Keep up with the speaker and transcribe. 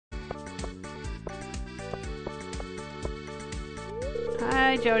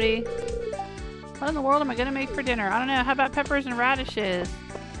Hi, Jody. What in the world am I gonna make for dinner? I don't know. How about peppers and radishes?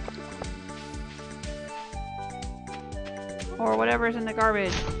 Or whatever's in the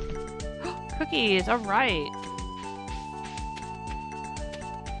garbage. Cookies, alright.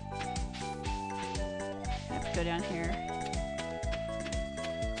 I have to go down here.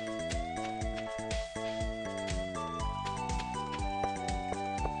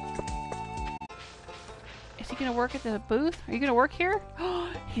 Is he gonna work at the booth? Are you gonna work here?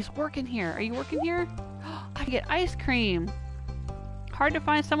 He's working here. Are you working here? I get ice cream. Hard to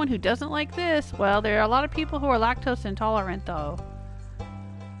find someone who doesn't like this. Well, there are a lot of people who are lactose intolerant, though.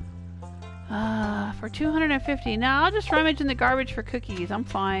 For 250. Now I'll just rummage in the garbage for cookies. I'm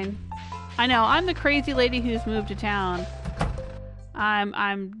fine. I know, I'm the crazy lady who's moved to town.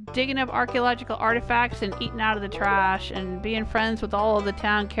 I'm digging up archaeological artifacts and eating out of the trash and being friends with all of the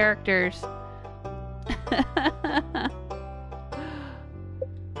town characters.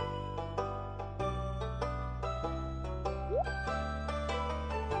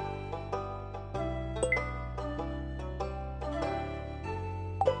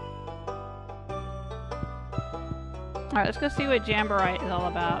 Alright, let's go see what Jamborite is all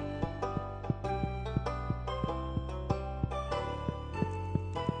about.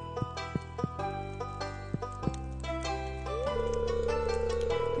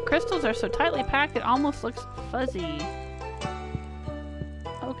 The crystals are so tightly packed it almost looks fuzzy.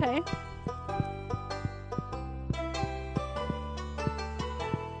 Okay.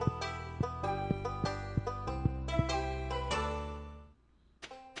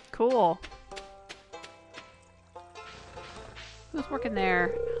 Cool. Who's working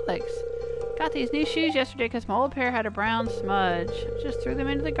there? Alex. Got these new shoes yesterday because my old pair had a brown smudge. Just threw them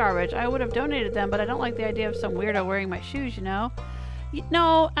into the garbage. I would have donated them, but I don't like the idea of some weirdo wearing my shoes, you know?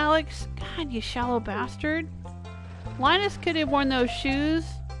 No, Alex. God, you shallow bastard. Linus could have worn those shoes.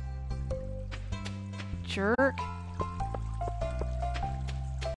 Jerk.